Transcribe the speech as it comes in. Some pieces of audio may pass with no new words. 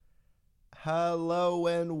Hello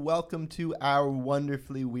and welcome to our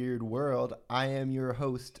wonderfully weird world. I am your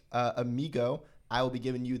host, Amigo. I will be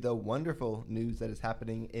giving you the wonderful news that is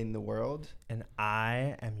happening in the world. And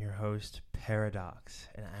I am your host, Paradox,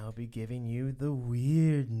 and I will be giving you the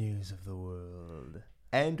weird news of the world.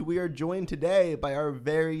 And we are joined today by our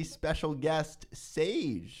very special guest,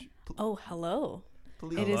 Sage. Oh, hello.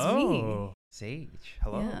 Please. It is me. Sage.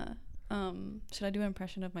 Hello. Yeah. Should I do an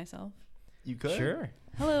impression of myself? You could? Sure.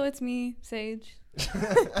 Hello, it's me, Sage.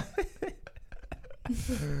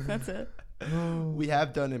 That's it. We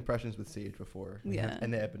have done impressions with Sage before. Yeah.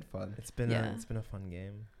 And they have been fun. It's been Yeah. a fun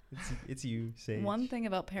game. It's you, Sage. One thing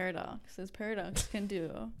about Paradox is Paradox can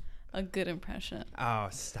do a good impression. Oh,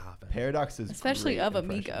 stop it. Paradox is Especially great of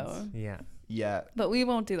impressions. Amigo. Yeah. Yeah. But we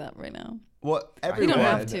won't do that right now. Well, You everyone. don't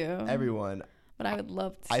have to. Everyone. But I would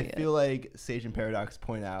love to see I it. feel like Sage and Paradox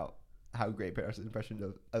point out how great Paradox's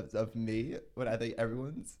impression of me, when I think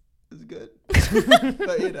everyone's is good.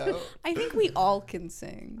 But, you know. I think we all can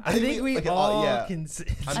sing. I think we like, all yeah. can sing.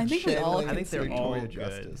 I think we all channeling can I think they're sing. all Victoria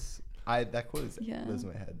good. Justice. That quote lives in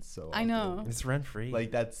my head so I know. often. It's rent free.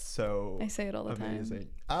 Like, that's so I say it all the amazing.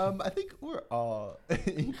 time. I think we're all I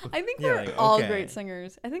think Yeah, we're like, all okay. great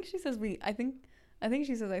singers. I think she says I think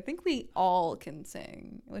she says I think we all can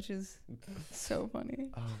sing, which is so funny.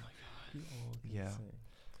 Oh my god. Yeah.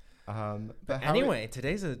 But anyway,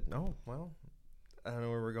 today's I don't know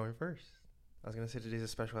where we're going first. I was gonna say today's a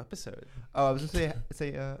special episode. I was gonna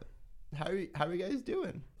say how are you guys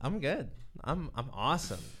doing? I'm good. I'm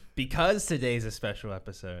awesome because today's a special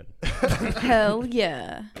episode. Hell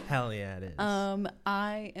yeah. Hell yeah, it is.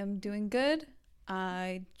 I am doing good.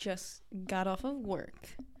 I just got off of work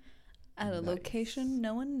at a Nice. location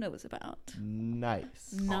no one knows about.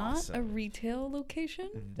 Nice. Not a Awesome. retail location.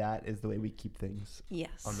 That is the way we keep things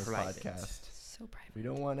Yes. on this Private. podcast. So private. We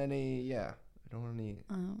don't want any Yeah.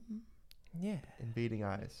 invading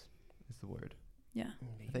eyes is the word. Yeah.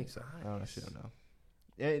 I think so. I actually don't know.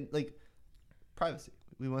 And like privacy.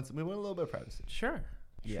 We want a little bit of privacy. Sure.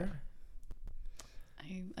 Yeah. Sure.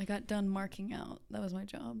 I got done marking out. That was my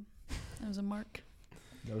job. That was a mark.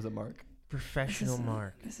 That was a mark. Professional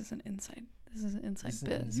mark. This is an inside. This is an inside This is an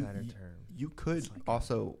bit. insider You- term You could It's like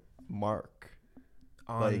also mark.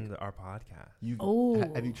 on like- our podcast. You Oh.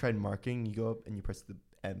 Have you tried marking? You go up and you press the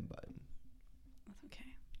M button. That's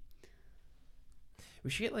okay. We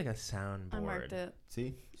should get like a soundboard. I marked it.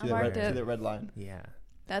 See? I that marked red, it. See that red line? Yeah.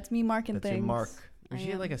 That's me marking That's things. your mark. We I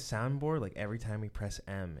should get like am. a soundboard. Like every time we press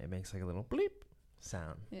M, it makes like a little bleep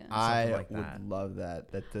sound. Yeah. I like would that. love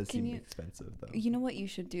that. That does Can seem you- expensive though. You know what you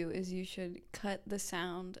should do is you should cut the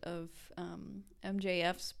sound of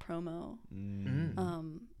MJF's promo Mm.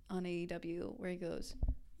 on AEW where he goes,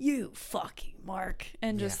 "You fucking mark,"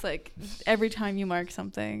 and Yeah. just like every time you mark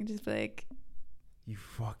something, just be like, You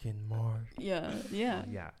fucking mark. yeah, yeah,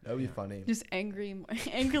 Yeah. That would be funny. just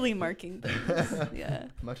angrily marking things. Yeah.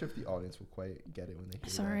 I'm not sure if the audience will quite get it when they hear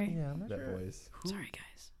Sorry. Yeah, I'm not that sure. voice, Sorry,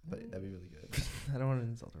 guys. but that'd be really good. I don't want to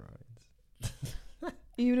insult our audience.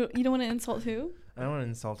 You don't want to insult who? I don't want to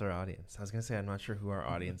insult our audience. I was gonna say I'm not sure who our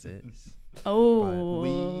audience is.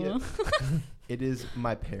 Oh. It is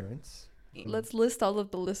my parents. Let's list all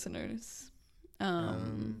of the listeners. My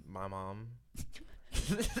mom,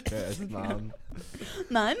 Yes, mom.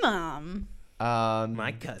 My mom.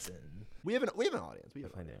 my cousin. We have an audience. We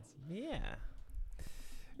have an Find it. audience Yeah.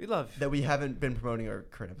 We love. that we haven't been promoting our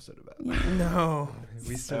current episode about. No,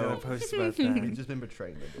 we still So- gotta post about We've that. just been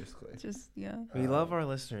betraying them basically. Just yeah. We love our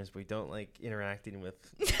listeners, but we don't like interacting with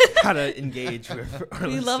how to engage with our We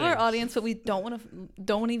listeners. love our audience, but we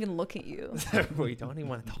don't even look at you. We don't even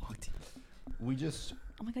want to talk to you. We just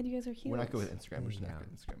Oh my god, you guys are huge. we're not good with Instagram. We're just Yeah. not good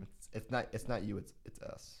with Instagram. It's not you. It's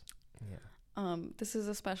us. Yeah. This is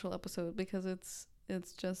a special episode because it's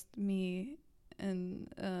just me and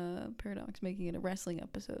Paradox making it a wrestling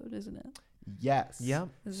episode, isn't it? Yes. Yep.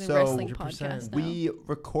 This is So, a wrestling 100%. podcast now. We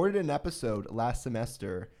recorded an episode last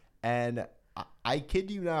semester, and I kid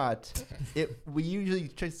you not, we usually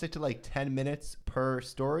try to stick to like 10 minutes per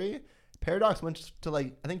story. Paradox went to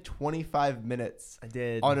like I think 25 minutes I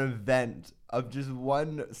did. on an event of just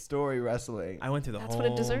one story wrestling. I went through the That's whole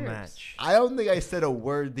what it deserves. match. I don't think I said a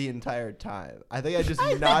word the entire time. I think I just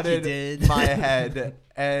nodded did. my head,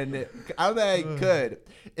 and I don't think I could.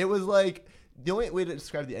 It was like the only way to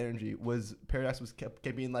describe the energy was Paradox kept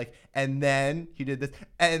being like, and then he did this,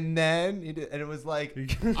 and then he did, and it was like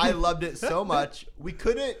I loved it so much. We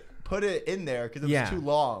couldn't put it in there because it was too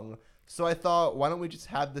long. So I thought, why don't we just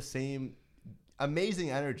have the same amazing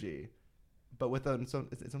energy, but with its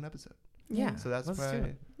own episode? Yeah. So that's let's do why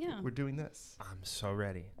it. Yeah. we're doing this, I'm so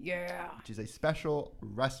ready. Yeah. which is a special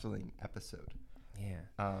wrestling episode.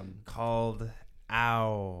 Yeah. Called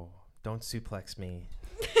Ow. Don't suplex me.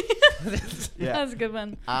 Yeah. That's a good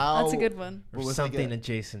one. Ow. That's a good one. Or something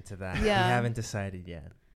adjacent to that. Yeah. We haven't decided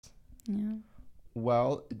yet. Yeah.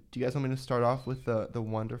 Well, do you guys want me to start off with the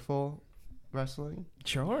wonderful wrestling?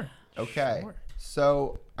 Sure. Okay. Sure.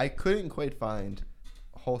 So I couldn't quite find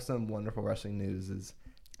wholesome, wonderful wrestling news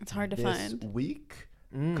It's hard to this find. week.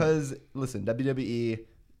 Because, listen, WWE,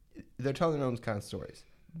 they're telling their own kind of stories.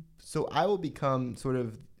 So I will become sort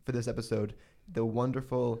of, for this episode, the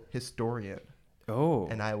wonderful historian. Oh.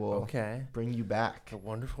 And I will bring you back the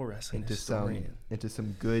wonderful wrestling into historian.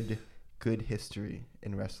 some good history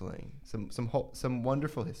in wrestling. Some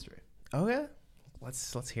wonderful history. Okay.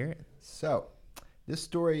 Let's hear it. So, this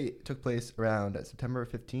story took place around September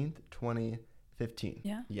 15th, 2015.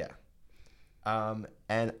 Yeah. Yeah.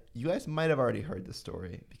 And you guys might have already heard this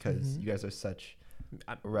story because you guys are such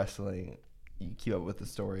wrestling. You keep up with the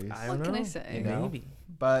stories. I don't What know. can I say? You know? Maybe.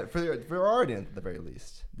 But for our audience, at the very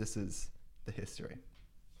least, this is the history.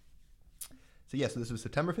 So this was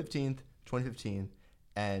September 15th, 2015,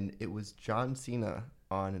 and it was John Cena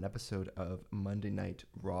on an episode of Monday Night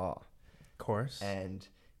Raw. Of course. And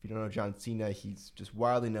if you don't know John Cena, he's just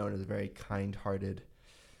widely known as a very kind-hearted,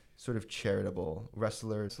 sort of charitable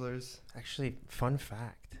wrestlers. Actually, fun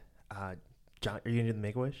fact. John, are you going to do the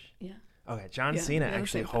Make-A-Wish? Yeah. Okay, John Cena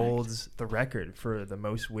actually holds the record for the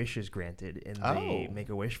most wishes granted in the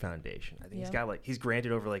Make-A-Wish Foundation. I think he's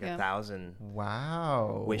granted over 1,000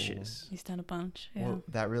 wishes. He's done a bunch. Yeah. Well,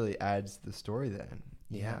 that really adds to the story then.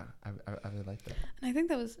 Yeah. I really like that. And I think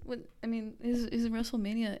that was his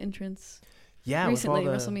WrestleMania entrance. Yeah, recently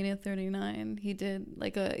WrestleMania 39, he did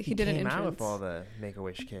he did an entrance. Came out with all the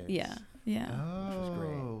Make-A-Wish kids. Yeah. Yeah. Oh, which was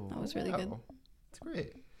great. That was really good. It's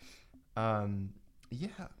great. Yeah,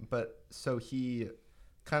 but so he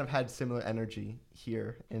kind of had similar energy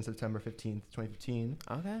here in September 15th, 2015.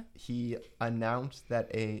 Okay. He announced that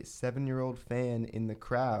a 7-year-old fan in the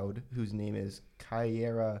crowd, whose name is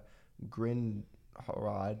Kyra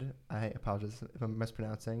Grinharod, I apologize if I'm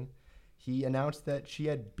mispronouncing, he announced that she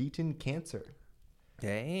had beaten cancer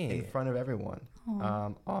in front of everyone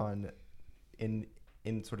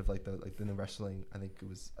in sort of the wrestling, I think it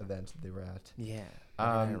was event that they were at. Yeah.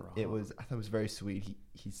 I thought it was very sweet.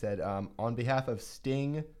 He said, on behalf of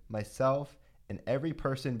Sting, myself, and every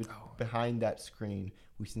person behind that screen,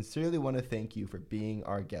 we sincerely want to thank you for being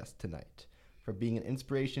our guest tonight, for being an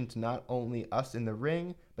inspiration to not only us in the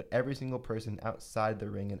ring, but every single person outside the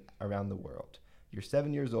ring and around the world. You're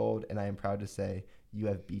 7 years old, and I am proud to say you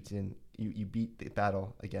beat the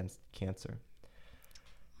battle against cancer.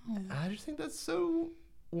 I just think that's so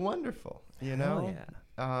wonderful, you know? Yeah.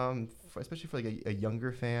 Especially for a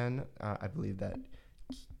younger fan. I believe that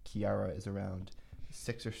Kiara is around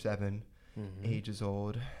 6 or 7 ages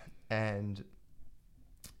old, and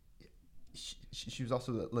she was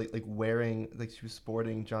also wearing she was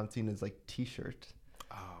sporting John Cena's T-shirt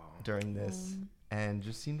during this, and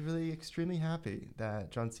just seemed really extremely happy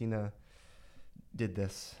that John Cena did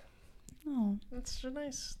this. Oh, that's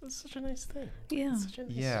such a nice thing. Yeah.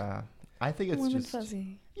 Yeah. I think it's warm just and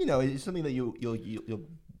fuzzy. It's something that you'll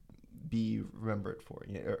be remembered for,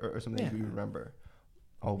 or something that you remember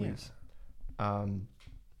always.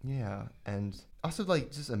 Yeah. And also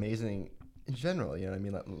just amazing in general, you know what I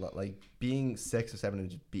mean? Like being 6 or 7 and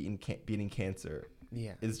just beating cancer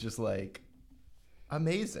is just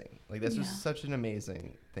amazing. That's just such an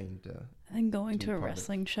amazing thing to. I think going to a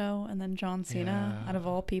wrestling show and then John Cena, out of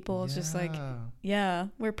all people, is just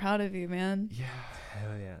we're proud of you, man. Yeah.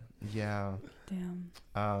 Hell yeah. Yeah.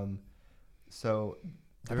 Damn. So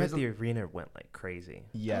I bet the arena went crazy.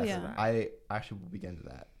 Yes. Oh, yeah. I actually will begin to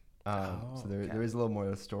that. So there is a little more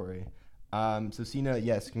of the story. So Cena,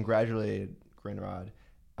 congratulated Grinrod,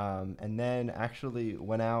 and then actually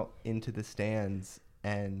went out into the stands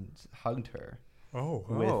and hugged her.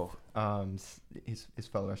 With his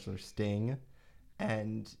fellow wrestler Sting,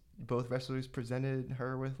 and both wrestlers presented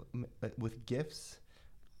her with gifts.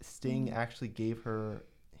 Sting actually gave her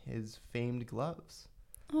his famed gloves.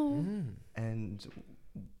 Oh. And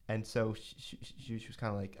so she was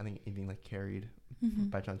kind of I think even carried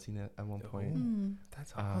by John Cena at one point.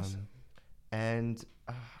 That's awesome. And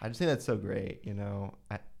I just think that's so great.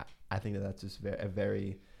 I think that's just a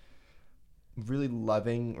very really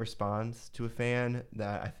loving response to a fan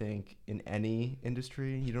that I think in any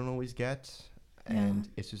industry you don't always get, and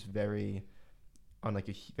it's just very on a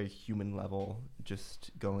very human level,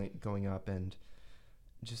 just going up and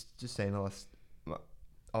just saying all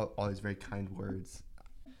these very kind words.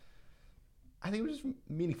 I think it was just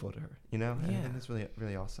meaningful to her, and it's really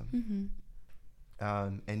really awesome.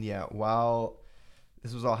 And while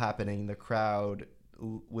this was all happening, the crowd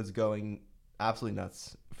was going absolutely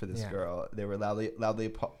nuts for this girl. They were loudly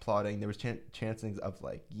applauding. There was chantings of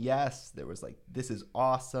like, yes. There was like, this is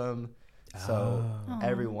awesome. So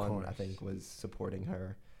everyone, I think, was supporting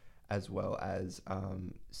her, as well as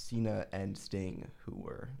Cena and Sting, who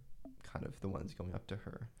were kind of the ones going up to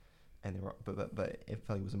her, and they were, but it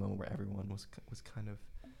felt like it was a moment where everyone was kind of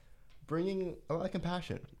bringing a lot of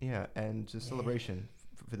compassion, and just celebration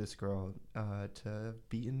for this girl to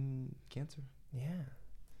beaten cancer. Yeah.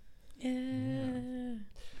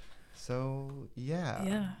 So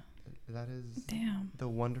that is the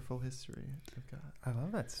wonderful history of God. I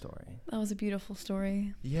love that story. That was a beautiful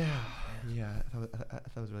story. Yeah. I thought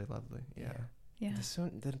it was really lovely. Yeah.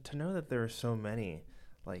 To know that there are so many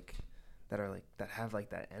like that are like that have like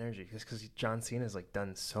that energy, because John Cena's like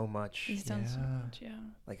done so much. He's done so much,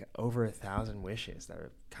 like over 1,000 wishes that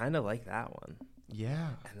are kind of like that one. Yeah,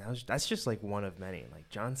 and that's just like one of many. Like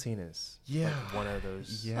John Cena's like one of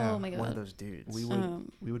those. Oh my God. One of those dudes. We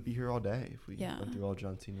would be here all day if we went through all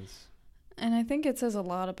John Cena's. And I think it says a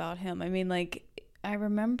lot about him. I mean, like, I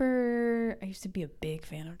remember I used to be a big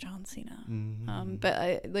fan of John Cena, but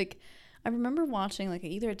I remember watching like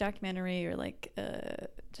either a documentary or like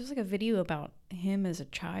just like a video about him as a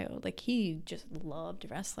child. Like he just loved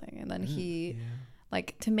wrestling, and then he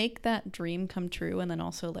like to make that dream come true, and then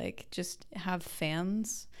also like just have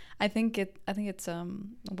fans. I think it's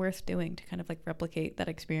worth doing to kind of like replicate that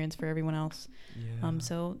experience for everyone else.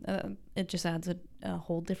 So it just adds a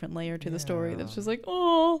whole different layer to the story. That's just like,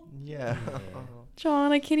 oh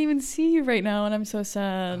John, I can't even see you right now, and I'm so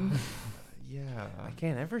sad. I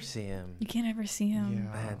can't ever see him. You can't ever see him.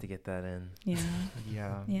 I had to get that in.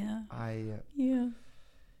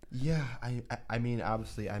 I mean,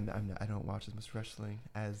 obviously, I don't watch as much wrestling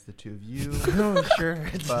as the two of you. Oh, sure.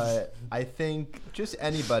 But I think just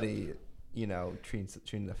anybody,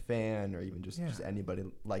 treating a fan or even just anybody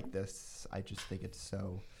like this, I just think it's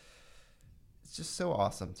just so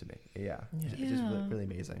awesome to me. It's just really, really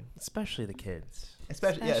amazing. Especially the kids.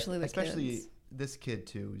 Especially this kid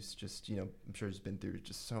too, who's just, I'm sure has been through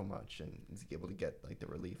just so much and is able to get like the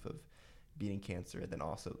relief of beating cancer, and then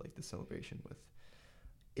also like the celebration with.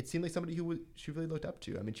 It seemed like somebody who she really looked up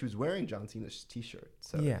to. I mean, she was wearing John Cena's T-shirt,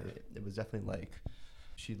 so it was definitely like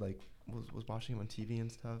she like was watching him on TV and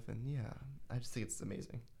stuff, and I just think it's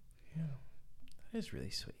amazing. Yeah, that is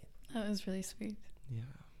really sweet. That was really sweet. Yeah.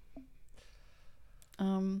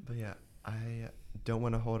 But I don't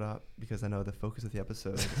want to hold up because I know the focus of the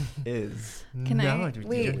episode is.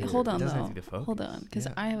 Wait, hold on though. Hold on, because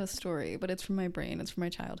I have a story, but it's from my brain. It's from my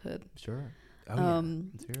childhood. Sure.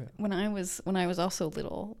 Let's hear it. When I was also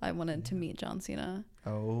little, I wanted to meet John Cena.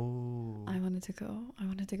 Oh. I wanted to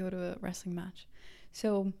go to a wrestling match.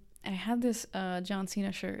 So I had this John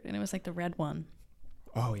Cena shirt, and it was like the red one.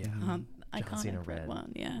 Oh yeah. John Cena red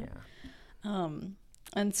one. Yeah.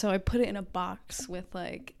 And so I put it in a box with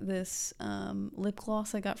like this lip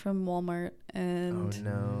gloss I got from Walmart, and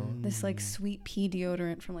this like sweet pea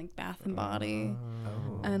deodorant from like Bath and Body,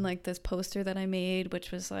 and like this poster that I made,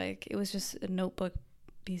 which was like, it was just a notebook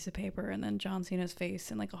piece of paper, and then John Cena's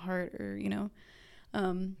face and like a heart, or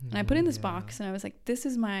and I put it in this box, and I was like, this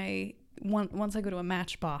is my once I go to a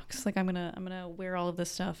match box, like I'm gonna wear all of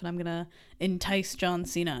this stuff, and I'm gonna entice John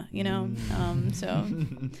Cena, so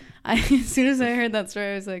as soon as I heard that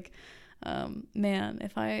story, I was like, man,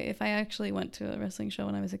 if I actually went to a wrestling show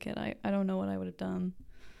when I was a kid, I don't know what I would have done.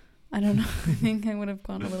 I don't know. I think I would have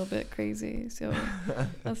gone a little bit crazy. So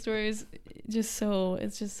that story is just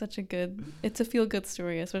it's just such it's a feel good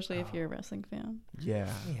story, especially if you're a wrestling fan. Yeah.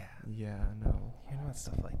 No.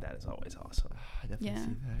 Stuff like that is always awesome. I definitely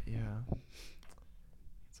see that. Yeah.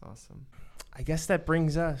 It's awesome. I guess that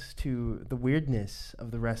brings us to the weirdness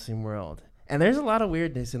of the wrestling world. And there's a lot of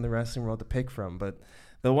weirdness in the wrestling world to pick from, but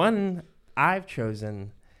the one I've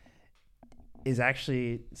chosen is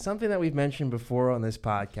actually something that we've mentioned before on this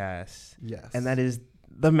podcast. Yes. And that is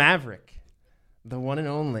the Maverick, the one and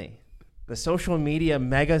only, the social media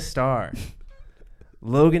mega star,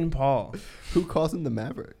 Logan Paul. Who calls him the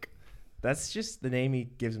Maverick? That's just the name he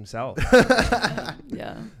gives himself.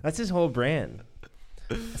 Yeah. That's his whole brand.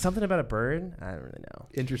 Something about a bird? I don't really know.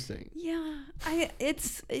 Interesting. Yeah.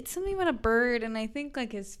 It's something about a bird, and I think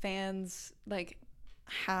like his fans like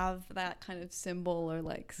have that kind of symbol or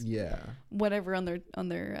like whatever on their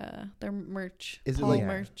merch. Is it like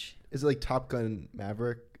merch? Is it like Top Gun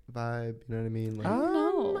Maverick vibe? You know what I mean? Like,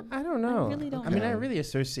 I don't know. I really don't. I mean, I really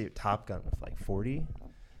associate Top Gun with like 40.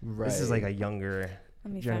 Right. This is like a younger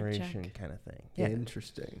generation kind of thing. Yeah.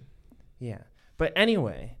 Interesting. Yeah. But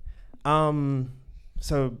anyway,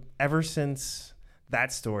 so ever since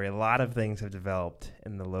that story, a lot of things have developed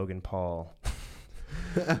in the Logan Paul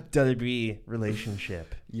WWE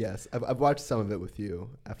relationship. Yes, I've watched some of it with you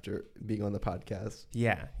after being on the podcast.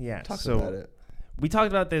 Yeah. Talk about it. We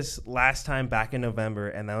talked about this last time back in November,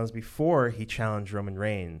 and that was before he challenged Roman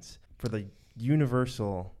Reigns for the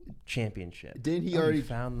Universal Championship. Didn't he already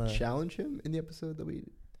challenge him in the episode that we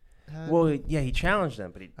had? Well, yeah, he challenged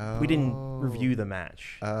him, but we didn't review the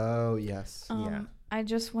match. Oh, yes. Yeah. I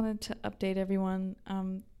just wanted to update everyone.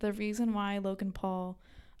 The reason why Logan Paul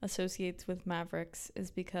associates with Mavericks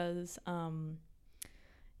is because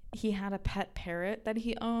he had a pet parrot that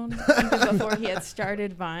he owned even before he had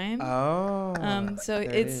started Vine. Oh. So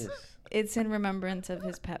it's in remembrance of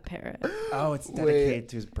his pet parrot. Oh, it's dedicated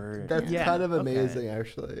to his bird. That's kind of amazing,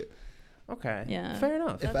 actually. Okay. Yeah. Fair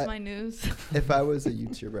enough. That's my news. If I was a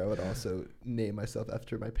YouTuber, I would also name myself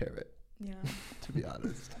after my parrot. Yeah. To be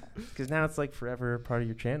honest. Because now it's like forever part of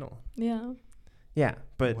your channel. Yeah. Yeah.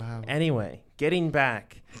 But anyway, getting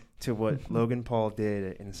back to what Logan Paul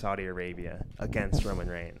did in Saudi Arabia against Roman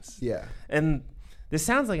Reigns. Yeah. And this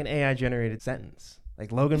sounds like an AI-generated sentence.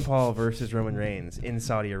 Like Logan Paul versus Roman Reigns in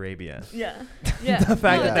Saudi Arabia. Yeah. Yeah. The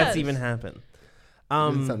fact that that's even happened.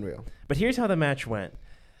 It's unreal. But here's how the match went.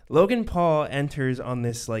 Logan Paul enters on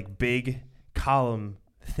this like big column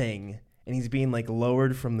thing, and he's being like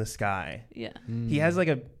lowered from the sky. Yeah. He has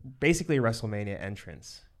like basically a WrestleMania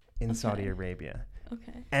entrance in Saudi Arabia.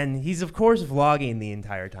 Okay. And he's of course vlogging the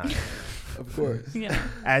entire time. Of course. Yeah.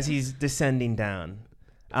 As he's descending down.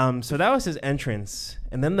 So that was his entrance,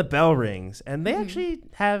 and then the bell rings, and they actually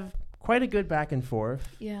have quite a good back and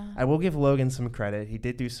forth. Yeah. I will give Logan some credit. He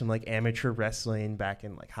did do some like amateur wrestling back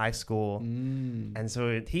in like high school. And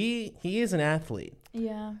so he is an athlete.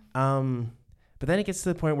 Yeah. But then it gets to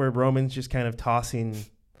the point where Roman's just kind of tossing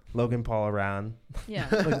Logan Paul around. Yeah.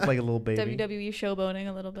 like a little baby. WWE showboating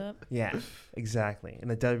a little bit. Yeah, exactly. In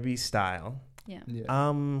the WWE style. Yeah.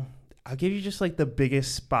 I'll give you just like the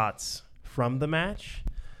biggest spots from the match.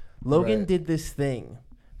 Logan did this thing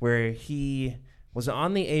where he was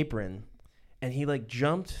on the apron and he like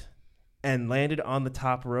jumped and landed on the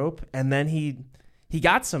top rope, and then he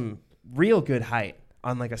got some real good height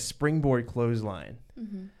on like a springboard clothesline.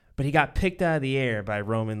 But he got picked out of the air by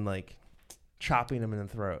Roman like chopping him in the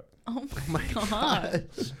throat. Oh my god.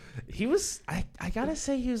 He was I gotta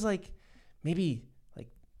say he was like maybe like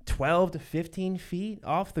 12 to 15 feet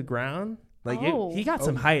off the ground. Like he got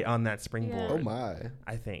some height on that springboard. Oh my.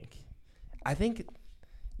 I think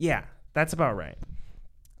yeah, that's about right.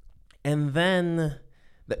 And then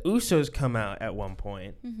the Usos come out at one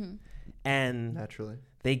point, and naturally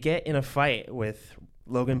they get in a fight with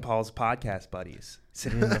Logan Paul's podcast buddies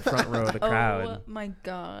sitting in the front row of the crowd. Oh my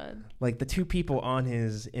god. Like the two people on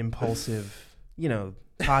his impulsive,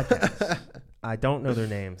 podcast. I don't know their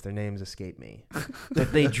names. Their names escape me.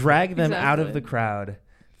 But they drag them out of the crowd,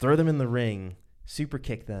 throw them in the ring, super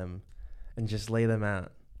kick them, and just lay them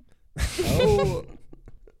out. Oh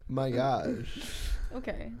my gosh.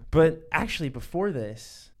 Okay. But actually, before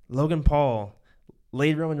this, Logan Paul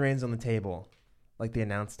laid Roman Reigns on the table, like the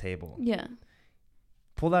announce table. Yeah.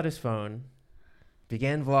 Pulled out his phone,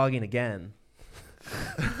 began vlogging again.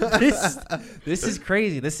 This is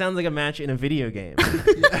crazy. This sounds like a match in a video game.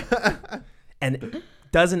 And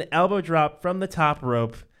does an elbow drop from the top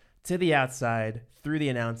rope to the outside through the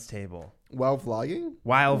announce table. While vlogging?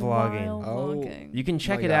 While vlogging. You can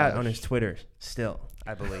check it out on his Twitter still,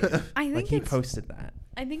 I believe. I think like he posted that.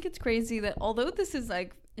 I think it's crazy that although this is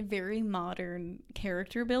like very modern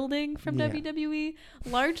character building from WWE,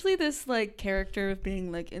 largely this like character of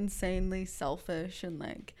being like insanely selfish and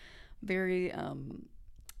like very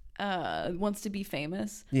wants to be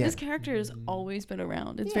famous. This character has always been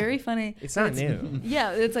around. It's very funny. It's not new.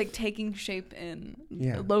 Yeah, it's like taking shape in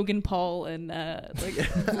Logan Paul and like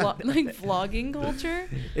vlogging culture.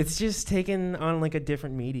 It's just taken on like a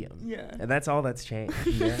different medium. Yeah, and that's all that's changed.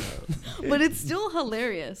 But it's still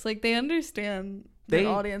hilarious. Like they understand the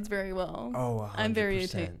audience very well. Oh, 100%. I'm very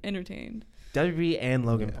entertained. WWE and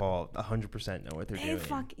Logan Paul 100% know what they're doing.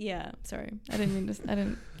 Sorry, I didn't mean to. I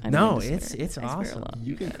didn't no, mean to it's awesome.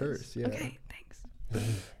 You can curse. Yeah. Okay, thanks.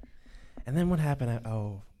 And then what happened?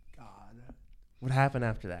 What happened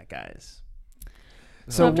after that, guys?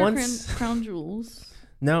 So after once Crown Jewels.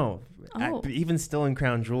 No, even still in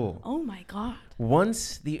Crown Jewel. Oh my god.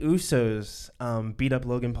 Once the Usos beat up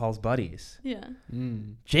Logan Paul's buddies. Yeah.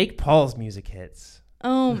 Jake Paul's music hits.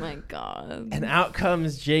 Oh my god. And out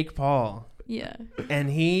comes Jake Paul. Yeah. And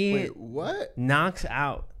he Wait, what? knocks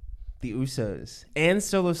out the Usos and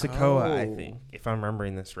Solo Sikoa, I think, if I'm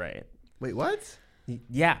remembering this right. Wait, what?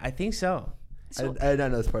 Yeah, I think so. So I did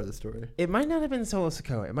not know this part of the story. It might not have been Solo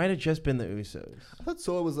Sikoa. It might have just been the Usos. I thought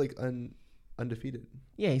Solo was like undefeated.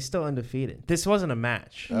 Yeah, he's still undefeated. This wasn't a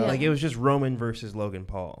match. Yeah. Like, it was just Roman versus Logan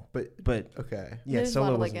Paul. But okay. Yeah, there's Solo a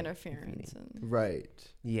lot of like wasn't interference. Right.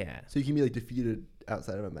 Yeah. So you can be like defeated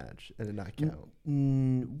outside of a match and it not count.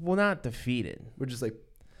 Well, not defeated. We're just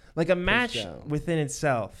like a match down. within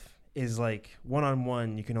itself is like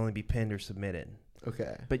one-on-one. You can only be pinned or submitted.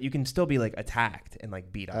 Okay. But you can still be like attacked and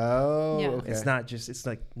like beat up. Oh, Yeah. okay. It's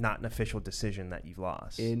like not an official decision that you've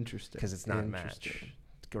lost. Interesting. Because it's not a match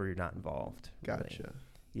or you're not involved. Gotcha. Really.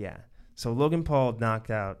 Yeah. So Logan Paul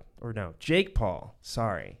Jake Paul,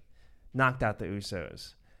 knocked out the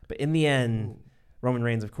Usos. But in the end, Roman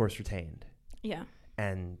Reigns, of course, retained. Yeah.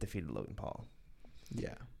 And defeated Logan Paul.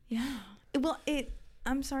 Yeah. Yeah. Well,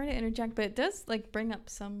 I'm sorry to interject, but it does like bring up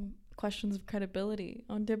some questions of credibility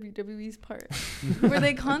on WWE's part, where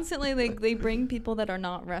they constantly they bring people that are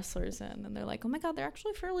not wrestlers in, and they're like, oh my god, they're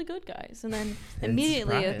actually fairly good guys, and then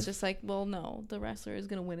immediately it's just like, well, no, the wrestler is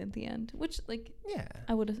gonna win at the end, which like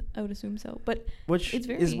I would assume so, but which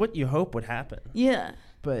is what you hope would happen. Yeah.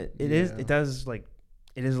 But it is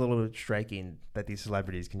a little bit striking that these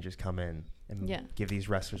celebrities can just come in and give these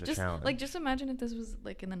wrestlers a challenge. Like, just imagine if this was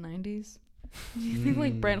like in the 90s. Do you think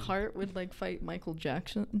like Bret Hart would like fight Michael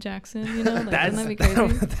Jackson? You know, like, wouldn't that be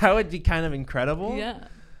crazy? That would be kind of incredible. Yeah.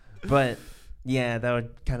 But yeah, that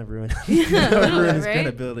would kind of ruin his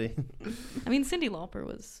credibility. I mean, Cyndi Lauper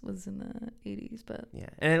was in the 80s, but yeah,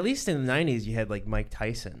 and at least in the 90s, you had like Mike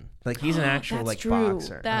Tyson. Like, he's an actual like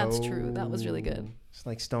boxer. That's true. That was really good. It's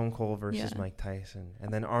like Stone Cold versus Mike Tyson,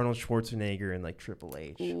 and then Arnold Schwarzenegger and like Triple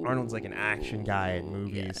H. Ooh. Arnold's like an action guy in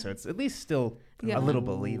movies, so it's at least still a little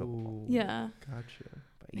believable. Yeah. Gotcha.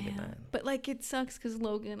 But like, it sucks because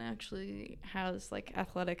Logan actually has like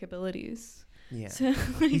athletic abilities. Yeah. So,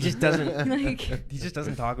 like, he just doesn't he just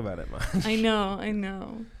doesn't talk about it much. I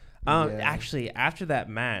know. Actually, after that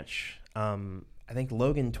match, I think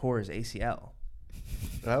Logan tore his ACL.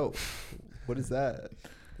 Oh, what is that?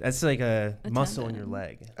 That's like a muscle in your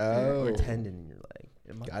leg. Oh. Or tendon in your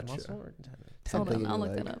leg. Gotcha. Muscle or tendon? Hold on, I'll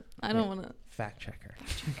look that up. I don't want to. Fact checker.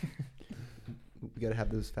 We got to have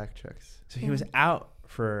those fact checks. So he was out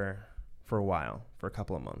for a while, for a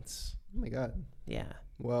couple of months. Oh my God. Yeah.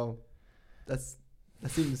 Well, that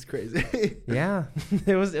seems crazy. Yeah.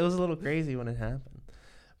 It was a little crazy when it happened.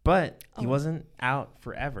 But he wasn't out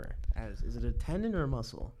forever. Is it a tendon or a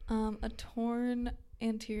muscle? A torn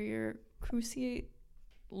anterior cruciate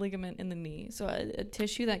ligament in the knee, so a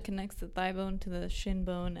tissue that connects the thigh bone to the shin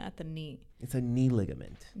bone at the knee. It's a knee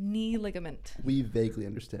ligament. We vaguely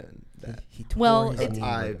understand that. He tore his knee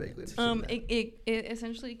I ligament. vaguely understand that. It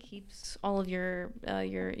essentially keeps all of your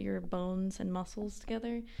bones and muscles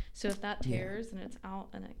together. So if that tears, then it's out,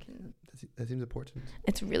 and it can. That seems important.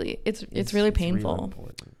 It's really painful. Really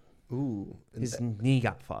important. Ooh, his knee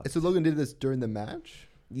got fucked. So Logan did this during the match?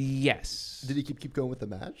 Yes. Did he keep going with the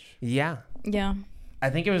match? Yeah. Yeah. I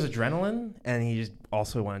think it was adrenaline, and he just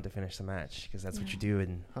also wanted to finish the match because that's what you do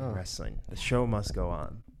in wrestling. The show must go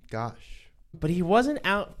on. Gosh. But he wasn't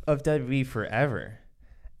out of WWE forever,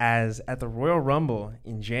 as at the Royal Rumble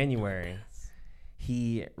in January,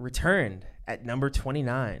 he returned at number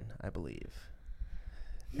 29, I believe.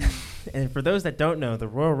 And for those that don't know, the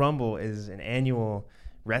Royal Rumble is an annual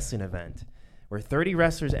wrestling event where 30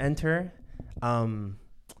 wrestlers enter.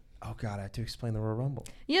 Oh God, I have to explain the Royal Rumble.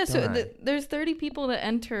 Yeah, so there's 30 people that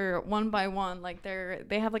enter one by one. Like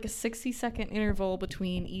they have like a 60-second interval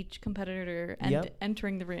between each competitor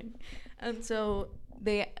entering the ring, and so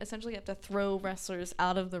they essentially have to throw wrestlers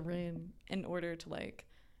out of the ring in order to like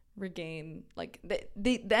regain. Like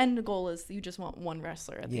the end goal is you just want one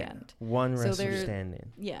wrestler at the end. One wrestler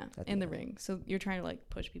standing. Yeah, in the ring. So you're trying to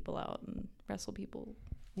like push people out and wrestle people.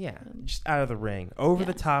 Yeah, just out of the ring, over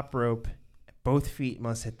the top rope. Both feet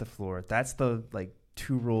must hit the floor. That's the like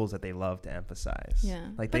 2 rules that they love to emphasize. Yeah.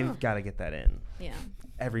 Like they've got to get that in. Yeah.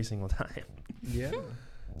 Every single time. Yeah.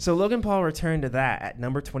 So Logan Paul returned to that at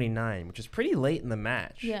number 29, which is pretty late in the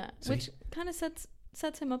match. Yeah. So which kind of sets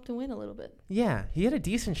him up to win a little bit. Yeah. He had a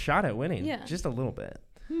decent shot at winning. Yeah. Just a little bit.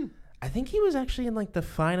 I think he was actually in like the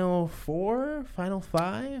final 4, final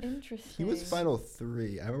 5. Interesting. He was final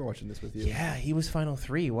 3. I remember watching this with you. Yeah, he was final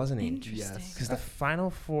 3, wasn't he? Interesting. Yes. Because the final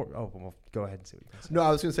 4. Oh, well, go ahead and see what you can say. No, I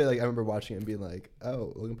was gonna say like I remember watching it and being like,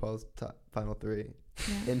 oh, Logan Paul's final 3.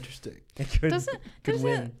 Yeah. Interesting. Doesn't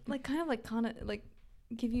win. Like kind of like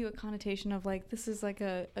give you a connotation of like this is like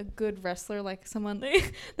a good wrestler, like someone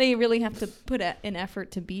they really have to put an effort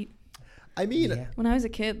to beat. I mean, when I was a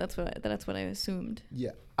kid, that's what I assumed.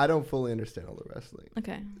 Yeah, I don't fully understand all the wrestling.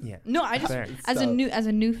 Okay. Yeah. No, I just as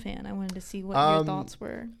a new fan, I wanted to see what your thoughts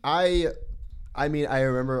were. I I mean, I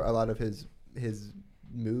remember a lot of his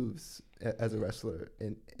moves as a wrestler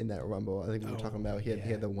in that Rumble. I think we were talking about he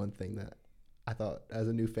had the one thing that I thought as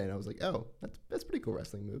a new fan I was like, oh, that's pretty cool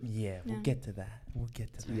wrestling move. Yeah, we'll get to that.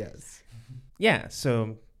 Yes. Yeah,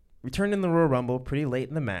 so returned in the Royal Rumble pretty late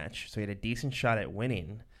in the match, so he had a decent shot at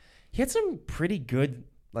winning. He had some pretty good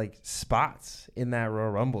spots in that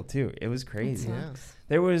Royal Rumble too. It was crazy. Yeah.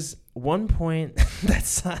 There was one point that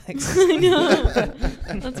sucks. I know.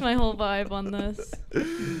 That's my whole vibe on this.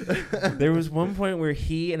 There was one point where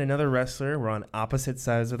he and another wrestler were on opposite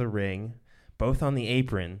sides of the ring, both on the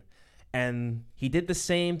apron, and he did the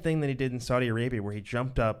same thing that he did in Saudi Arabia, where he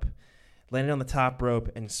jumped up, landed on the top rope,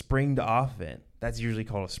 and springed off of it. That's usually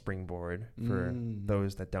called a springboard for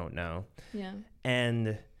those that don't know. Yeah.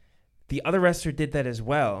 And the other wrestler did that as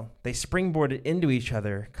well. They springboarded into each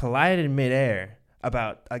other, collided in midair,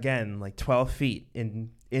 about, again, 12 feet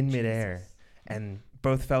in midair, and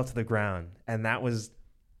both fell to the ground. And that was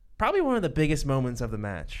probably one of the biggest moments of the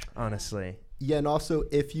match, honestly. Yeah, and also,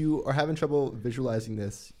 if you are having trouble visualizing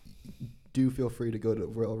this, do feel free to go to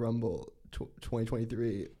Royal Rumble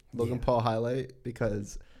 2023 Logan Paul highlight,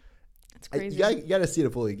 because it's crazy. You got to see it to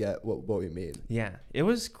fully get what we mean. Yeah, it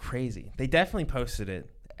was crazy. They definitely posted it.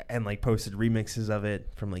 And posted remixes of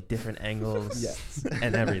it from different angles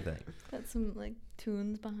and everything. Got some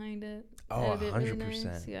tunes behind it. Oh, 100%. Really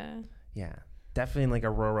nice. Yeah. Yeah. Definitely a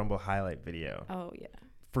Royal Rumble highlight video. Oh yeah.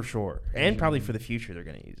 For sure. And probably for the future they're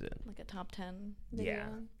gonna use it. Like a top 10 video. Yeah.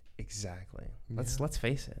 Exactly. Yeah. Let's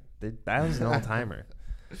face it. That was an all timer.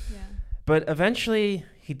 Yeah. But eventually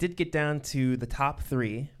he did get down to the top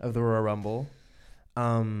 3 of the Royal Rumble.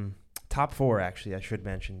 Top 4 actually, I should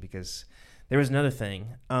mention, because there was another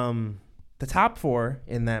thing. The top 4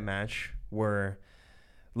 in that match were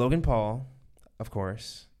Logan Paul, of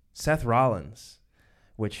course, Seth Rollins,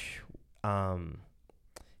 which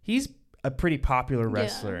he's a pretty popular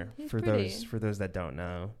wrestler for those that don't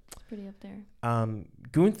know. Pretty up there.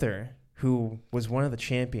 Gunther, who was one of the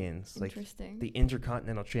champions, the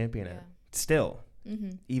Intercontinental Champion,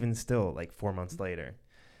 even still, 4 months later,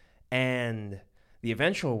 and the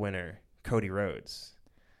eventual winner, Cody Rhodes.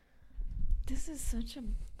 This is such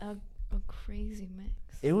a crazy mix.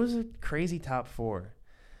 It was a crazy top 4.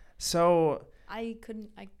 So I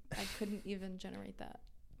couldn't even generate that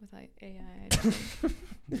with AI.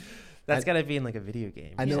 That's got to be in a video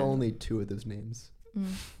game. I know only 2 of those names.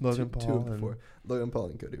 Logan Paul. 2 of the 4. Logan Paul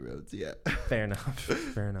and Cody Rhodes. Yeah. Fair enough.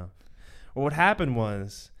 Fair enough. Well, what happened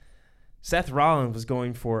was Seth Rollins was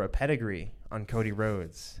going for a pedigree on Cody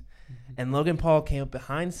Rhodes, and Logan Paul came up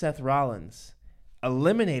behind Seth Rollins,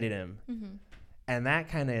 eliminated him, and that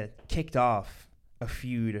kind of kicked off a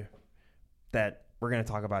feud that we're going to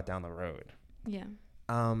talk about down the road. Yeah.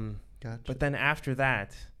 Gotcha. But then after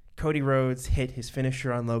that, Cody Rhodes hit his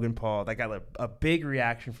finisher on Logan Paul. That got a big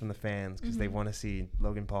reaction from the fans because they want to see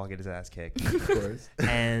Logan Paul get his ass kicked. Of course.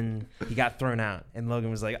 And he got thrown out. And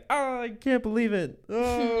Logan was like, oh, I can't believe it.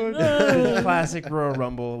 Oh, no. Classic Royal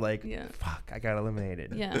Rumble. Fuck, I got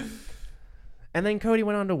eliminated. Yeah. And then Cody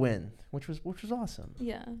went on to win, which was awesome.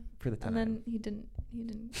 Yeah. For the time. And then he didn't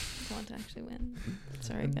want to actually win.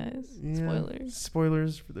 Sorry, guys. Yeah. Spoilers.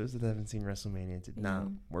 Spoilers for those that haven't seen WrestleMania. It did not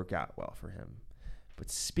work out well for him. But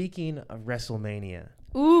speaking of WrestleMania,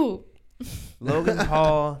 Logan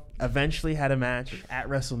Paul eventually had a match at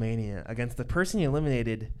WrestleMania against the person he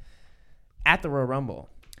eliminated at the Royal Rumble.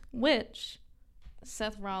 Which,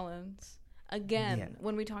 Seth Rollins, again,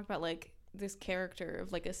 when we talk about this character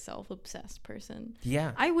of a self-obsessed person.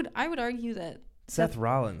 Yeah. I would argue that Seth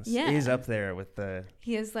Rollins is up there with the...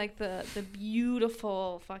 He has the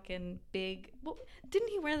beautiful fucking big... Well, didn't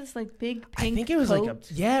he wear this big pink I think it was coat?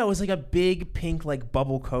 it was a big pink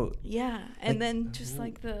bubble coat. Yeah. And then just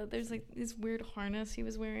there's this weird harness he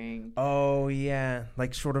was wearing. Oh yeah.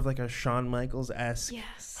 Sort of a Shawn Michaels-esque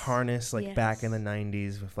harness back in the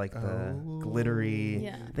 90s with the glittery...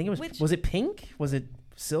 Yeah. I think it was... Was it pink? Was it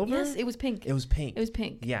silver? Yes, it was pink. It was pink. It was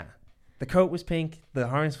pink. Yeah. The coat was pink. The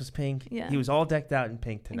harness was pink. Yeah. He was all decked out in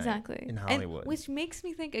pink tonight. Exactly. In Hollywood. Which makes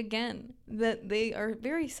me think, again, that they are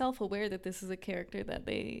very self-aware that this is a character that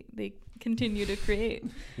they continue to create.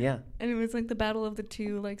 Yeah. And it was the battle of the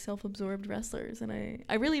two self-absorbed wrestlers. And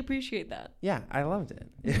I really appreciate that. Yeah, I loved it.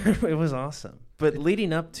 It was awesome. But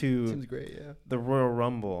leading up to seems great, yeah. the Royal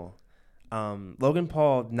Rumble, Logan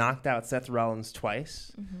Paul knocked out Seth Rollins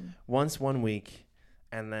twice. Once 1 week.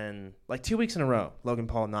 And then, 2 weeks in a row, Logan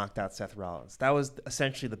Paul knocked out Seth Rollins. That was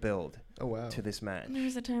essentially the build to this match. There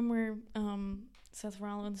was a time where Seth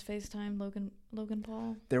Rollins FaceTime Logan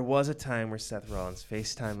Paul. There was a time where Seth Rollins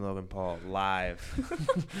FaceTime Logan Paul live.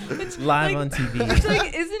 Live on TV. Which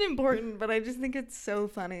isn't important, but I just think it's so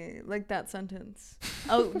funny. Like that sentence.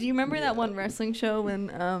 Oh, do you remember that one wrestling show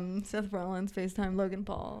when Seth Rollins FaceTime Logan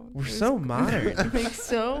Paul? We're so modern. Like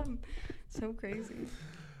so crazy.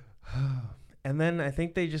 And then I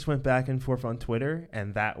think they just went back and forth on Twitter,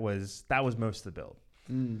 and that was most of the build.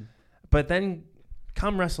 But then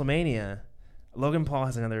come WrestleMania, Logan Paul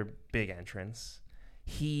has another big entrance.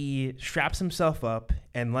 He straps himself up,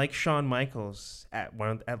 and like Shawn Michaels at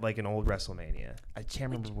like an old WrestleMania, I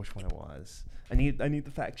can't remember which one it was. I need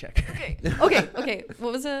the fact checker. Okay.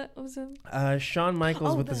 What was it? Shawn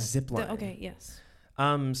Michaels with the zip line. Okay, yes.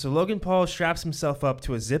 So Logan Paul straps himself up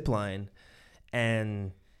to a zip line,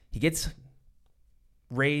 and he gets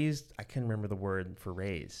raised. I can't remember the word for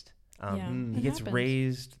raised. He gets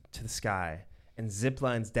raised to the sky and zip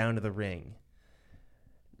lines down to the ring.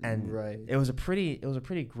 And it was a pretty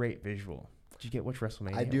great visual. Did you get which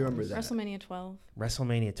WrestleMania? I do remember that. WrestleMania 12.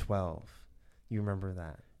 WrestleMania 12. You remember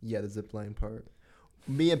that? Yeah, the zipline part.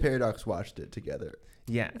 Me and Paradox watched it together.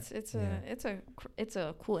 Yeah. It's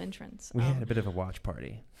a cool entrance. We had a bit of a watch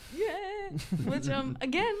party. Yeah. Which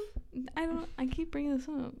again, I keep bringing this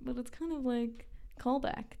up, but it's kind of like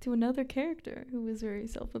callback to another character who was very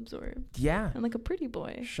self-absorbed. Yeah. And like a pretty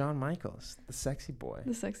boy. Shawn Michaels, the sexy boy.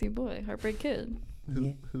 The sexy boy, Heartbreak Kid.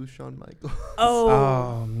 Who's Shawn Michaels?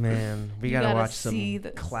 Oh man, we gotta watch some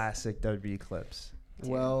classic WWE clips.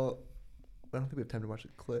 Dude. Well, I don't think we have time to watch a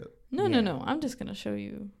clip. No. I'm just gonna show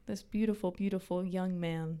you this beautiful, beautiful young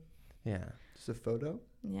man. Yeah. Just a photo.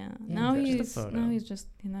 Yeah. Now he's just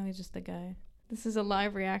a guy. This is a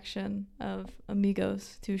live reaction of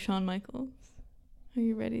Amigos to Shawn Michaels. Are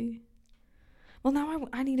you ready? Well, now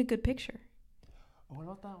I need a good picture. What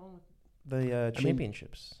about that one? The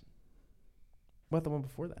championships. What about the one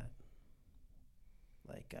before that?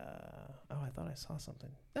 Like, I thought I saw something.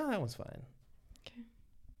 No, that one's fine. Okay.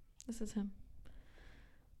 This is him.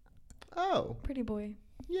 Oh. Pretty boy.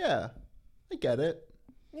 Yeah. I get it.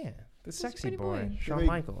 Yeah. The sexy boy. Shawn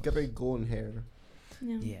Michaels. Got very golden hair.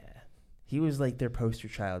 Yeah. He was like their poster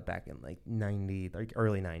child back in like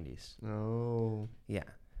early 90s. Oh. Yeah.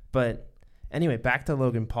 But anyway, back to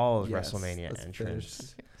Logan Paul's WrestleMania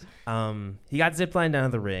entrance. He got ziplined down to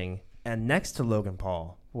the ring. And next to Logan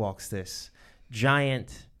Paul walks this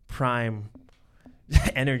giant Prime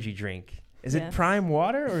energy drink. Is it Prime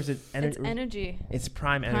water or is it It's energy. It's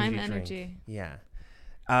Prime energy drink. Yeah.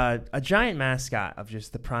 A giant mascot of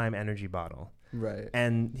just the Prime energy bottle. Right.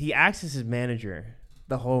 And he acts as his manager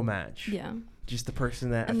the whole match. Yeah. Just the person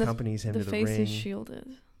that accompanies him to the ring. The face is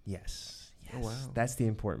shielded. Yes. Oh, wow. That's the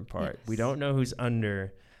important part. Yes. We don't know who's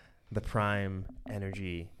under the Prime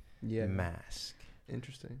energy mask.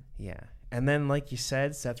 Interesting. Yeah. And then, like you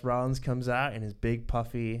said, Seth Rollins comes out in his big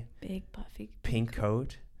puffy pink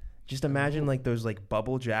coat. Just imagine like those like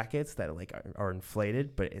bubble jackets that like are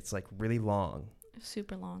inflated, but it's like really long.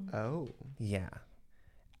 Super long. Oh. Yeah.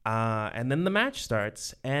 And then the match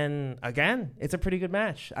starts. And again, it's a pretty good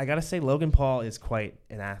match. I got to say, Logan Paul is quite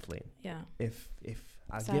an athlete. Yeah. If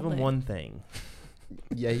I give him one thing.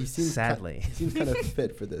 Yeah, he seems he seems kind of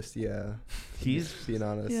fit for this. Yeah. He's being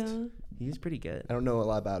honest. Yeah. He's pretty good. I don't know a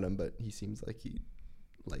lot about him, but he seems like he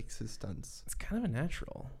likes his stunts. It's kind of a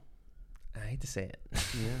natural. I hate to say it.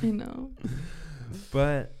 Yeah. I know.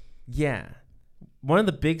 But yeah, one of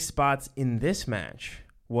the big spots in this match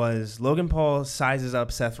was Logan Paul sizes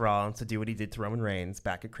up Seth Rollins to do what he did to Roman Reigns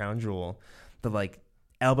back at Crown Jewel, the like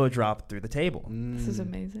elbow drop through the table. This is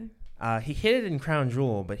amazing. He hit it in Crown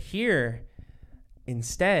Jewel, but here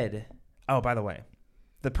instead, oh, by the way,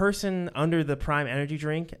 the person under the Prime energy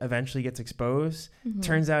drink eventually gets exposed. Mm-hmm.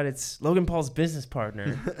 Turns out it's Logan Paul's business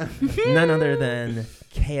partner, none other than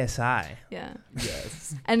KSI. Yeah.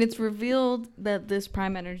 Yes. And it's revealed that this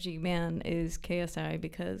Prime energy man is KSI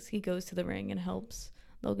because he goes to the ring and helps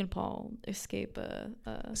Logan Paul escape a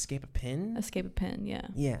pin? Escape a pin, yeah.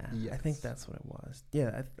 Yeah, yes. I think that's what it was.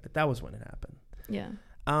 Yeah, that was when it happened. Yeah.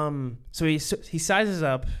 So he sizes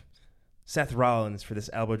up Seth Rollins for this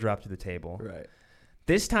elbow drop to the table. Right.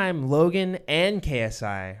 This time, Logan and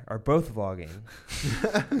KSI are both vlogging.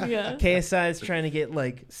 Yeah. KSI is trying to get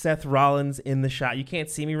like Seth Rollins in the shot. You can't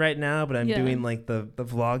see me right now, but I'm doing like the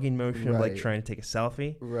vlogging motion of like trying to take a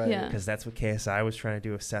selfie. Right. Yeah. Because that's what KSI was trying to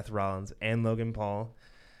do with Seth Rollins and Logan Paul.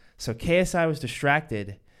 So KSI was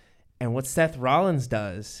distracted. And what Seth Rollins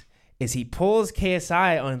does is he pulls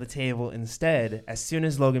KSI onto the table instead as soon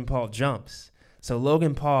as Logan Paul jumps. So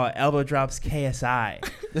Logan Paul elbow drops KSI.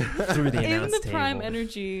 through the announce table. In the Prime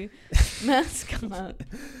Energy mascot.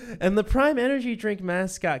 And the Prime Energy drink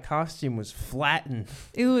mascot costume was flattened.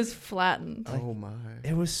 It was flattened. Oh my!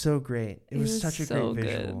 It was so great. It was such a so great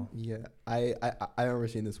good. visual. Yeah, I remember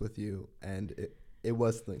seeing this with you, and it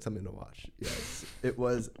was something to watch. Yes, it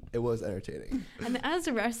was entertaining. And as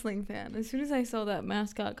a wrestling fan, as soon as I saw that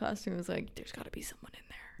mascot costume, I was like, "There's got to be someone in there."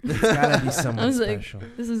 There's gotta be someone I was special.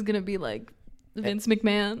 like, "This is gonna be like Vince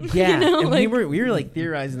McMahon." Yeah, you know? and like, we were like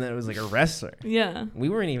theorizing that it was like a wrestler. yeah. We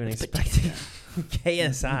weren't even expecting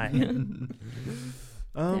KSI.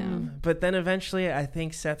 But then eventually, I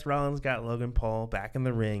think Seth Rollins got Logan Paul back in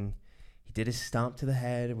the ring. He did his stomp to the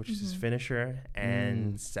head, which is his finisher,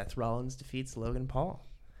 and Seth Rollins defeats Logan Paul.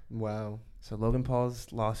 Wow. So Logan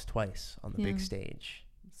Paul's lost twice on the big stage.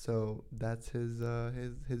 So that's his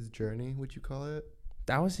journey, would you call it?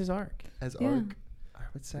 That was his arc. Arc? I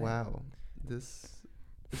would say. Wow. This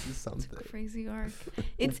is something. It's a crazy arc.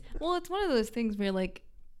 It's one of those things where like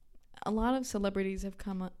a lot of celebrities have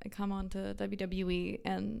come onto WWE,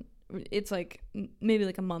 and it's like maybe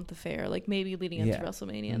like a month affair, like maybe leading into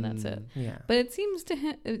WrestleMania, and that's it. Yeah. But it seems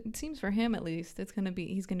for him at least, he's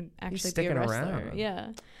gonna actually be a wrestler. Around.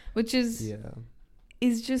 Yeah, which is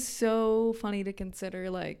just so funny to consider.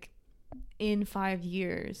 Like, in 5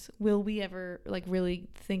 years, will we ever like really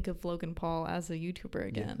think of Logan Paul as a YouTuber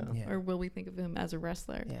again, or will we think of him as a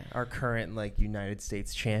wrestler? Yeah, our current like United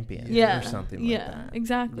States champion, or something like that. Yeah,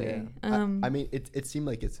 exactly. Yeah. I mean, it seemed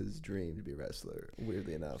like it's his dream to be a wrestler.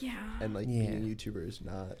 Weirdly enough, and like being a YouTuber is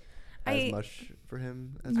not as much for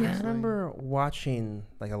him as wrestling. I remember watching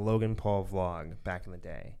like a Logan Paul vlog back in the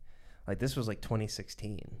day. Like this was like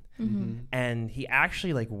 2016, and he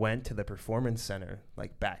actually like went to the Performance Center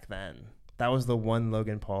like back then. That was the one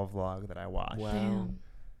Logan Paul vlog that I watched. Wow. Damn.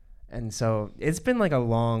 And so it's been like a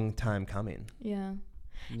long time coming. Yeah.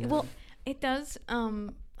 Well, it does.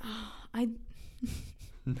 I'm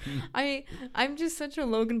just such a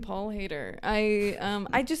Logan Paul hater. I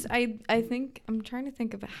think I'm trying to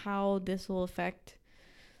think of how this will affect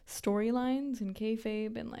storylines and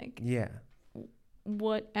kayfabe and like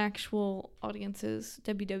what actual audiences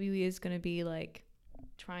WWE is going to be like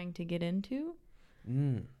trying to get into.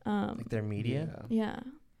 Like their media. Yeah,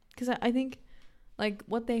 because I think like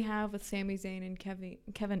what they have with Sami Zayn and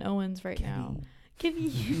Kevin Owens now.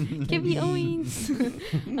 Kevin Owens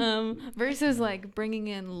versus like bringing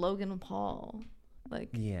in Logan Paul.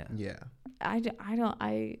 Like I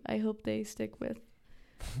hope they stick with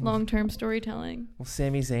long-term storytelling. Well,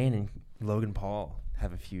 Sami Zayn and Logan Paul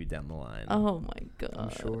have a feud down the line. Oh my god.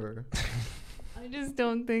 I'm sure. I just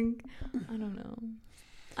don't think. I don't know.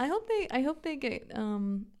 I hope they get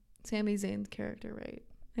Sami Zayn's character right.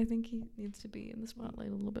 I think he needs to be in the spotlight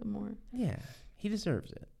a little bit more. Yeah, he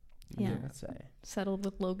deserves it. Yeah, I'd say settled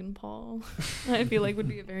with Logan Paul. I feel like would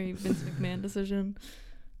be a very Vince McMahon decision.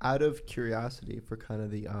 Out of curiosity, for kind of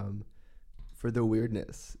the for the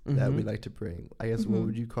weirdness that we like to bring, I guess what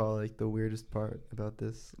would you call like the weirdest part about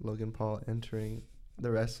this Logan Paul entering the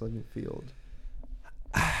wrestling field?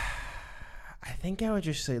 I think I would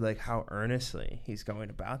just say like how earnestly he's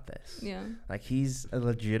going about this. Yeah. Like he's a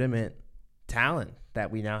legitimate talent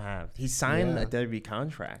that we now have. He signed a WWE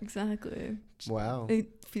contract. Exactly. Wow.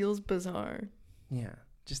 It feels bizarre. Yeah.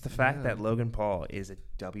 Just the fact that Logan Paul is a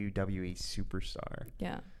WWE superstar.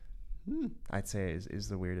 Yeah. I'd say is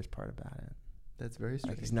the weirdest part about it. That's very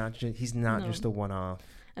strange. Like he's not just a one-off.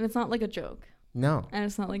 And it's not like a joke. No. And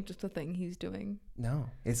it's not like just a thing he's doing. No.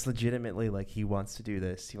 It's legitimately like he wants to do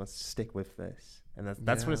this. He wants to stick with this. And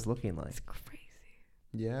that's what it's looking like. It's crazy.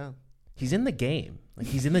 Yeah. He's in the game. Like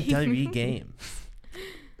he's in the WWE game.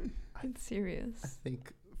 It's serious. I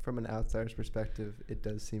think from an outsider's perspective, it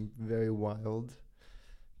does seem very wild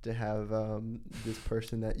to have this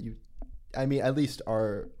person that I mean, at least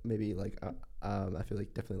are maybe like I feel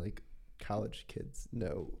like definitely like college kids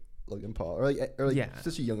know Logan Paul, or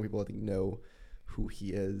especially younger people I think know who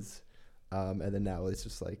he is, and then now it's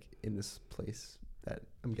just like in this place that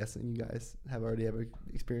I'm guessing you guys have already ever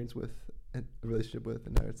experience with a relationship with,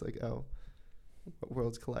 and now it's like, oh, what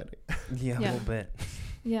worlds colliding? Yeah, a little bit.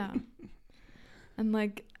 Yeah. And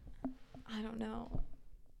like, I don't know.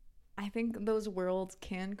 I think those worlds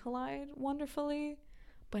can collide wonderfully,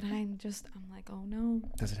 but I'm like, oh no.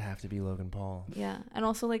 Does it have to be Logan Paul? Yeah. And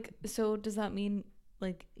also like, so does that mean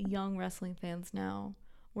like young wrestling fans now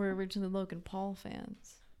were originally Logan Paul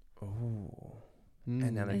fans? Oh.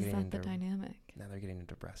 And now they're Is getting that into the dynamic? Now they're getting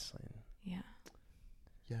into wrestling. Yeah.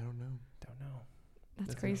 Yeah, I don't know.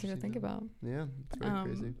 That's crazy to think about. Yeah, it's very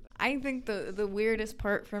crazy. I think the weirdest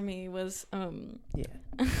part for me was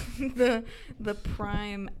the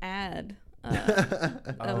Prime ad.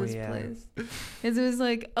 that was placed. Because it was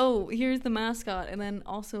like, oh, here's the mascot, and then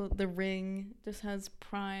also the ring just has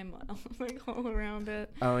Prime like all around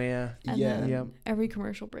it. Oh yeah. And yeah. Every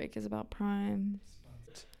commercial break is about Prime.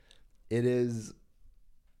 It is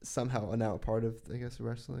somehow now a part of, I guess,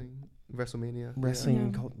 WrestleMania.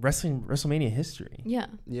 WrestleMania history. Yeah.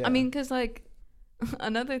 I mean, because like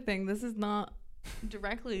another thing, this is not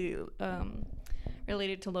directly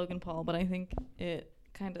related to Logan Paul, but I think it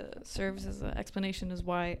kind of serves as an explanation as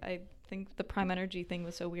why I think the Prime Energy thing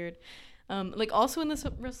was so weird. Like also in this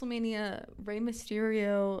WrestleMania, Rey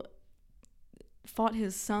Mysterio fought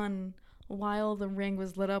his son while the ring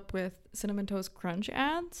was lit up with Cinnamon Toast Crunch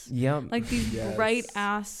ads. Yep. Like these bright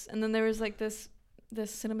ass, and then there was like this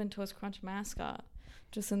Cinnamon Toast Crunch mascot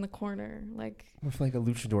just in the corner, like with like a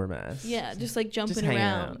luchador mask. Yeah, just like jumping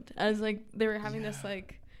around as like they were having this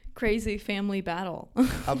like crazy family battle.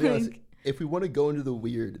 I'll be honest, if we want to go into the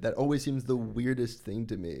weird, that always seems the weirdest thing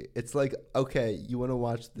to me. It's like, okay, you want to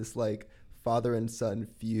watch this like father and son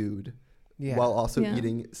feud while also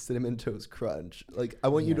eating Cinnamon Toast Crunch. Like, I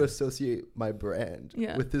want you to associate my brand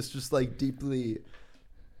with this just like deeply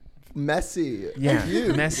messy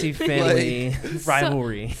messy family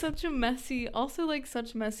rivalry. Such a messy, also like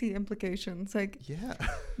such messy implications. Like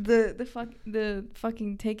the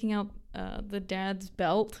fucking taking out the dad's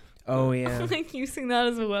belt. Oh yeah. Like using that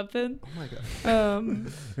as a weapon. Oh my god.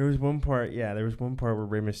 There was one part where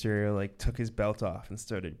Rey Mysterio like took his belt off and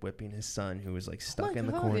started whipping his son who was like stuck in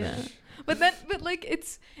the corner. Yeah. But like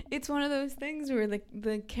it's one of those things where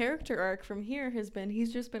the character arc from here has been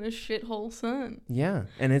he's just been a shithole son. Yeah,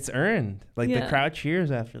 and it's earned. Like the crowd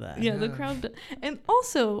cheers after that. Yeah, the crowd and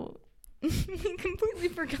also we completely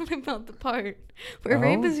forgot about the part where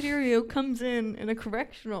Rey Mysterio comes in a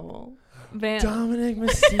correctional van. Dominic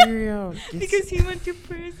Mysterio because he went to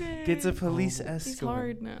prison. Gets a police escort. He's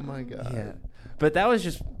hard now. Oh my god. Yeah. But that was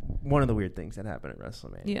just one of the weird things that happened at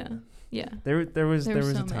WrestleMania. Yeah. Yeah. There was so a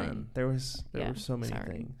ton. many. There were so many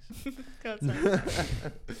things. God, sorry.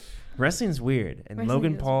 Wrestling's weird, and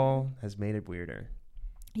Logan Paul has made it weirder.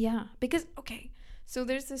 Yeah, because so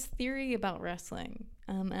there's this theory about wrestling,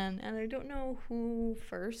 and I don't know who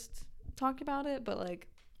first talked about it, but like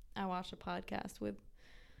I watched a podcast with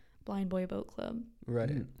Blind Boy Boat Club,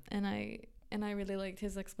 right? And I really liked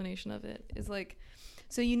his explanation of it. Is like,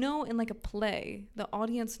 so in like a play, the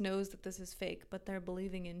audience knows that this is fake, but they're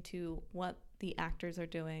believing into what the actors are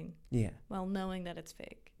doing. Yeah. While knowing that it's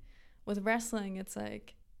fake. With wrestling, it's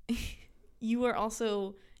like you are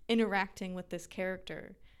also interacting with this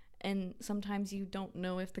character, and sometimes you don't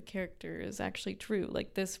know if the character is actually true.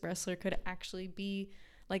 Like this wrestler could actually be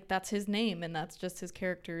like that's his name, and that's just his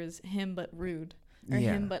character is him but rude. Or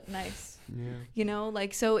him but nice. Yeah.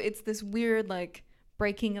 Like so it's this weird like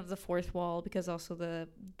breaking of the fourth wall, because also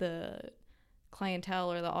the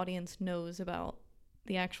clientele or the audience knows about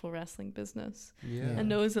the actual wrestling business. Yeah. And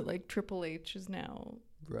knows that like Triple H is now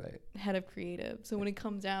head of creative. So when he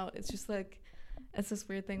comes out, it's just like it's this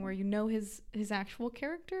weird thing where his actual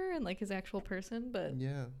character and like his actual person, but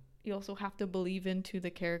you also have to believe into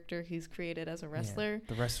the character he's created as a wrestler.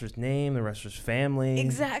 The wrestler's name, the wrestler's family.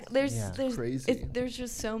 Exactly. There's crazy. There's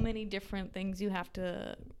just so many different things you have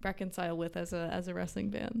to reconcile with as a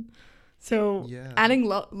wrestling fan. So adding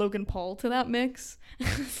Logan Paul to that mix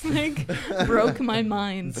like broke my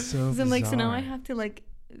mind. So I'm like, so now I have to like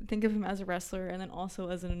think of him as a wrestler and then also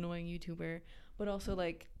as an annoying YouTuber, but also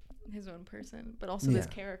like his own person, but also this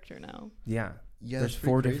character now. Yeah. There's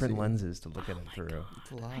 4 different lenses to look at him through. It's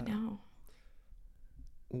a lot. I know.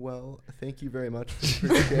 Well, thank you very much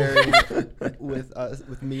for sharing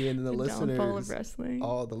with me and the listeners, of wrestling.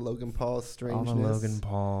 all the Logan Paul strangeness, all the Logan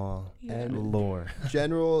Paul and lore,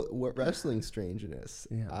 general wrestling strangeness.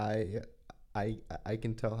 Yeah. I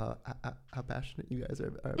can tell how passionate you guys are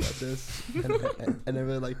about this, and I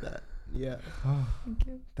really like that. Yeah. Oh,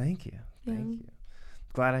 thank you.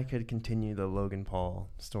 Glad I could continue the Logan Paul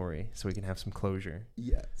story so we can have some closure.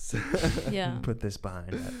 Yes. Yeah. Put this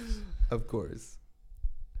behind us. Of course.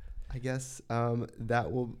 I guess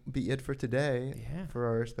that will be it for today. Yeah. For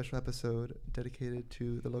our special episode dedicated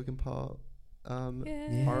to the Logan Paul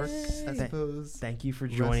arc, I suppose. Thank you for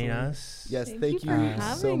joining us. Yes, thank you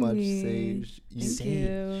so much, me. Sage. Thank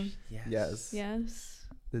you. Yes.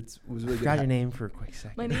 It was really good. Forgot your name for a quick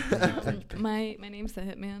second. My name's the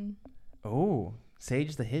Hitman. Oh.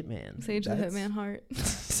 Sage the Hitman. Sage the Hitman Heart.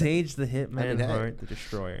 Sage the Hitman Heart, the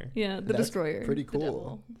Destroyer. Yeah, the Destroyer. Pretty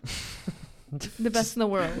cool. The best in the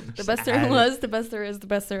world. The best there was, the best there is, the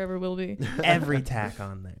best there ever will be. Every tack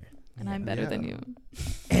on there. And I'm better than you.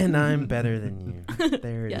 And I'm better than you.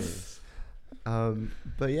 There it is.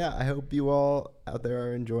 But yeah, I hope you all out there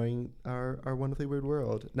are enjoying our wonderfully weird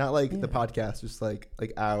world. Not like the podcast, just like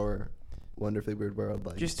our wonderfully weird world,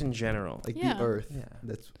 like just in general, like the Earth. Yeah,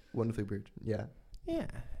 that's wonderfully weird. Yeah. I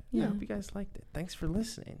hope you guys liked it. Thanks for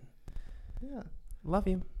listening. Yeah, love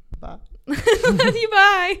you. Bye. Love you.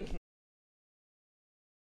 Bye.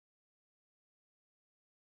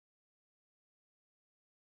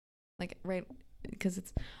 Like right, because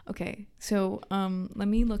it's okay. So let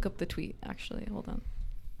me look up the tweet. Actually, hold on.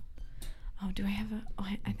 Oh, do I have a? Oh,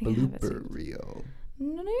 I think I have it. Blooper reel.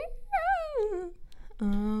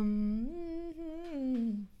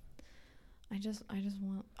 I just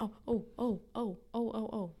want.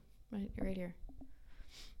 Oh. Right here.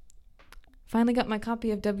 Finally got my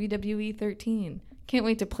copy of WWE 13. Can't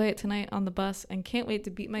wait to play it tonight on the bus, and can't wait to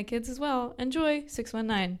beat my kids as well. Enjoy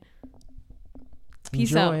 619.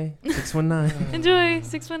 Peace out. 619. Enjoy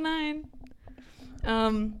 619.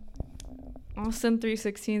 Austin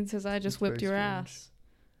 316 says I just whipped your ass.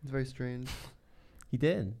 It's very strange. He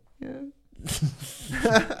did. Yeah.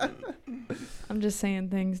 I'm just saying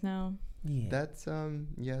things now. Yeah. That's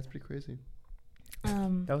it's pretty crazy.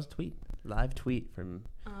 That was a tweet. Live tweet from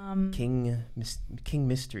King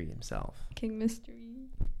Mystery himself. King Mystery.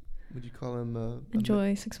 Would you call him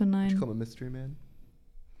Enjoy 619? Would you call him a mystery man?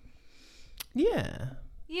 Yeah.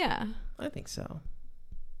 I think so.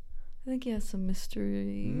 I think he has some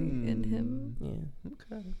mystery in him. Yeah.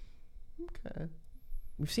 Okay.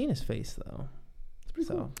 We've seen his face though. It's pretty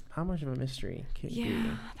cool. How much of a mystery could he be?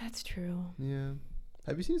 Yeah, that's true. Yeah.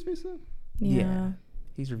 Have you seen his face though? Yeah.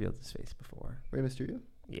 He's revealed his face before. Rey Mysterio?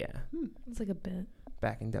 Yeah. It's like a bit.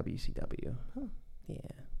 Back in WCW. Huh. Yeah.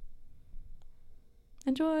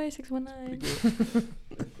 Enjoy 619.